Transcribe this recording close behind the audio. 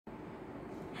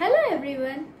Hi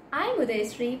everyone, I'm Udaya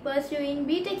Sri pursuing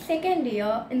BTech second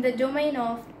year in the domain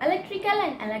of Electrical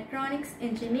and Electronics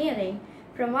Engineering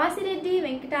from Vasireddy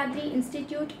Venkatadri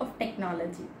Institute of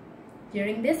Technology.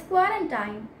 During this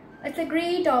quarantine, it's a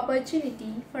great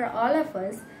opportunity for all of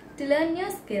us to learn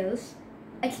new skills,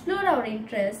 explore our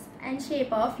interests and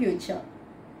shape our future.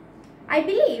 I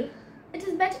believe it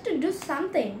is better to do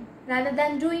something rather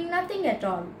than doing nothing at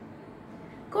all.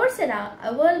 Coursera,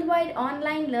 a worldwide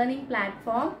online learning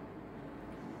platform,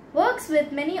 works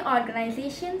with many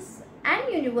organizations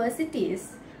and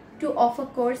universities to offer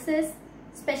courses,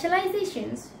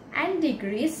 specializations and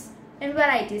degrees in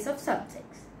varieties of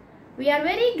subjects. We are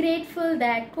very grateful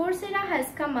that Coursera has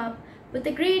come up with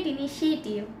a great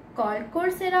initiative called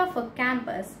Coursera for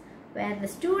Campus, where the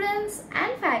students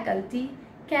and faculty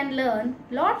can learn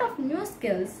a lot of new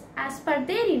skills as per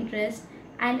their interest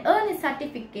and earn a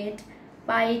certificate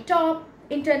by top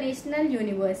international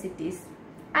universities.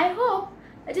 I hope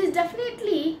it is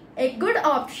definitely a good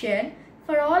option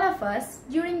for all of us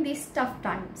during these tough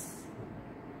times.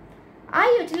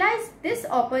 I utilized this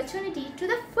opportunity to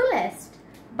the fullest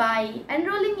by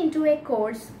enrolling into a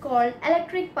course called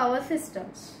Electric Power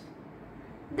Systems.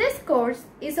 This course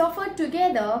is offered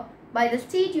together by the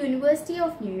State University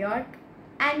of New York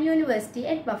and University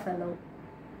at Buffalo.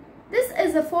 This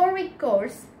is a 4-week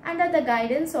course under the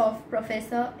guidance of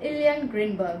Professor Ilian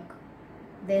Greenberg.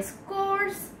 This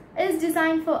course is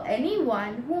designed for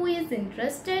anyone who is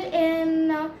interested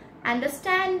in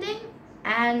understanding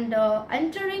and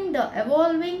entering the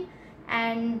evolving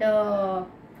and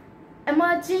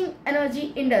emerging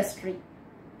energy industry.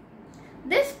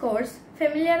 This course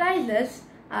familiarizes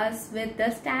us with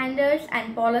the standards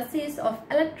and policies of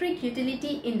electric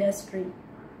utility industry.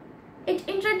 It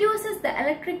introduces the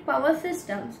electric power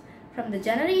systems from the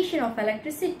generation of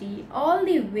electricity all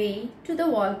the way to the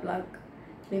wall plug.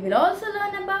 We will also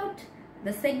learn about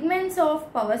the segments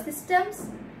of power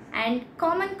systems and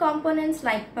common components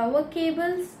like power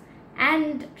cables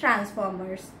and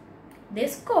transformers.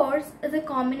 This course is a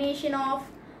combination of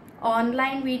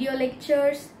online video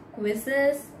lectures,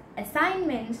 quizzes,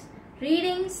 assignments,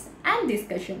 readings and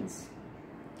discussions.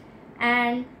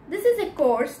 And this is a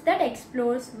course that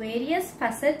explores various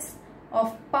facets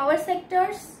of power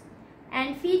sectors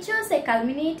and features a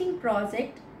culminating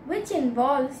project which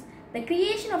involves the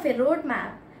creation of a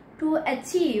roadmap to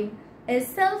achieve a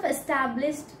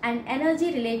self-established and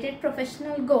energy-related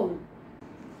professional goal.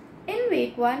 In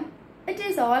week 1, it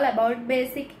is all about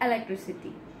basic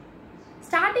electricity.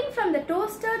 Starting from the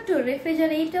toaster to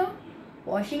refrigerator,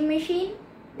 washing machine,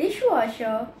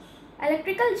 dishwasher,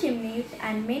 electrical chimneys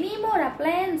and many more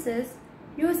appliances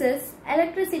uses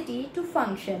electricity to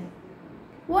function.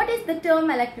 What is the term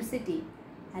electricity?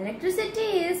 Electricity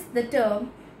is the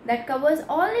term that covers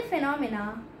all the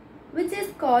phenomena which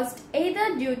is caused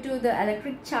either due to the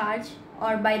electric charge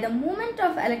or by the movement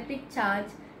of electric charge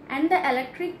and the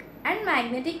electric and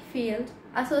magnetic field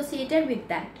associated with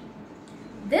that.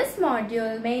 This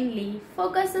module mainly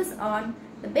focuses on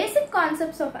the basic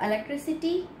concepts of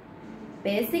electricity,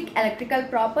 basic electrical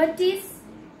properties,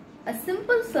 a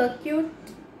simple circuit,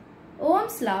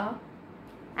 Ohm's law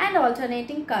and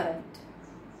alternating current.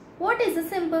 What is a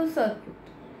simple circuit?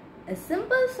 A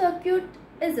simple circuit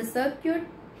is a circuit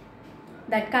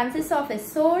that consists of a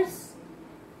source,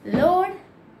 load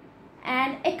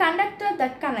and a conductor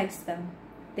that connects them.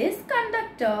 This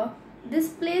conductor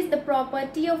displays the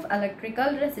property of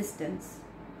electrical resistance.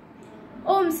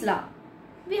 Ohm's law.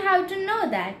 We have to know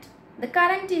that the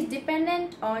current is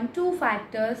dependent on two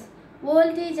factors,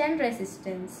 voltage and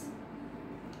resistance.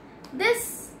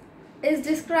 This is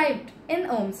described in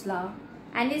Ohm's law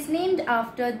and is named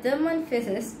after German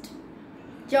physicist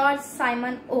George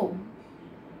Simon Ohm.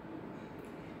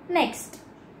 Next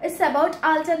is about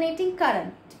alternating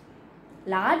current.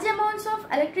 Large amounts of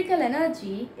electrical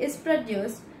energy is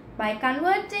produced by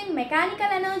converting mechanical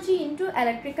energy into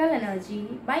electrical energy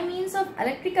by means of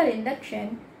electrical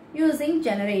induction using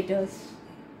generators.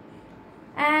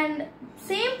 And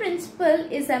same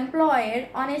principle is employed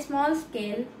on a small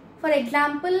scale, for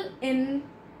example in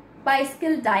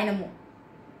bicycle dynamo.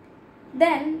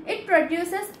 Then it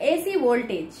produces AC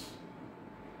voltage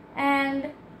and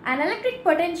an electric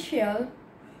potential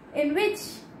in which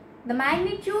the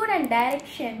magnitude and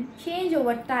direction change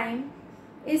over time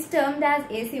is termed as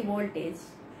AC voltage,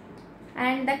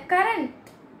 and the current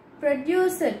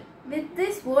produced with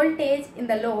this voltage in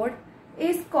the load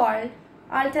is called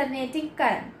alternating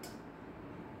current.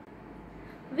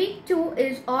 Week 2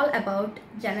 is all about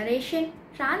generation,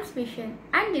 transmission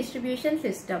and distribution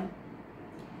system.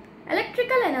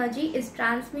 Electrical energy is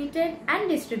transmitted and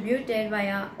distributed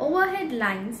via overhead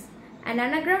lines and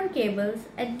underground cables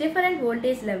at different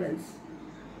voltage levels.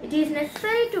 It is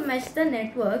necessary to mesh the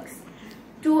networks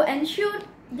to ensure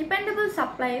dependable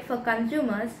supply for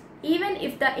consumers even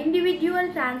if the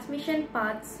individual transmission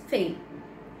paths fail.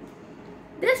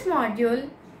 This module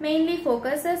mainly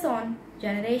focuses on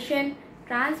generation,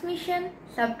 transmission,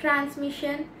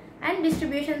 subtransmission and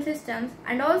distribution systems,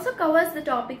 and also covers the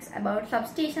topics about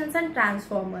substations and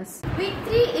transformers.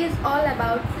 VVIT is all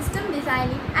about system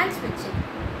designing and switching.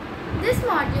 This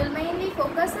module mainly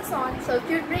focuses on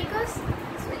circuit breakers,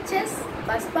 switches,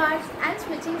 bus bars and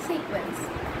switching sequence.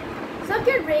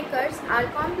 Circuit breakers are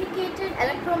complicated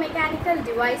electromechanical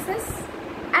devices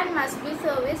and must be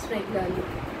serviced regularly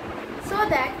so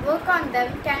that work on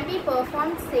them can be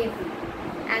performed safely,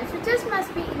 and switches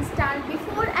must be installed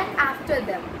before and after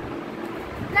them.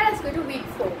 Let us go to week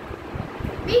 4.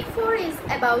 Week 4 is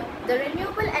about the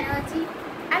renewable energy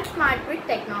and smart grid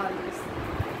technologies.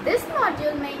 This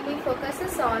module mainly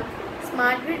focuses on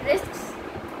smart grid risks,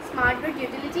 smart grid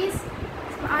utilities,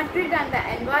 smart grid and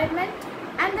the environment,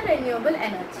 and the renewable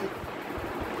energy.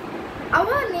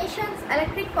 Our nation's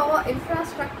electric power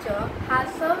infrastructure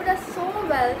has served us so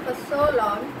well for so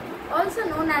long, also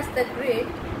known as the grid,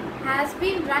 has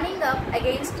been running up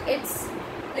against its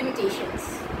limitations.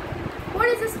 What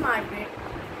is a smart grid?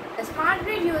 A smart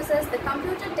grid uses the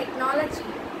computer technology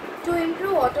to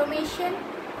improve automation,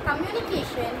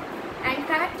 communication, and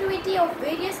connectivity of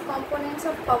various components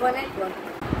of power network.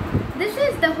 This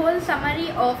is the whole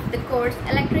summary of the course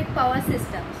Electric Power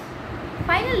Systems.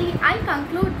 Finally, I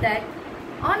conclude that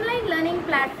online learning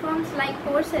platforms like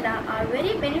Coursera are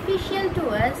very beneficial to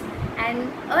us,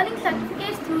 and earning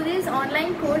certificates through these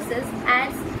online courses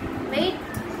adds weight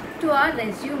to our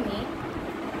resume.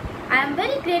 I am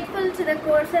very grateful to the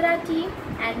Coursera team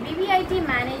and VVIT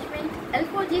management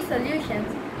L4G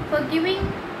Solutions for giving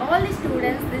all the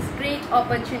students this great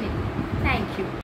opportunity. Thank you.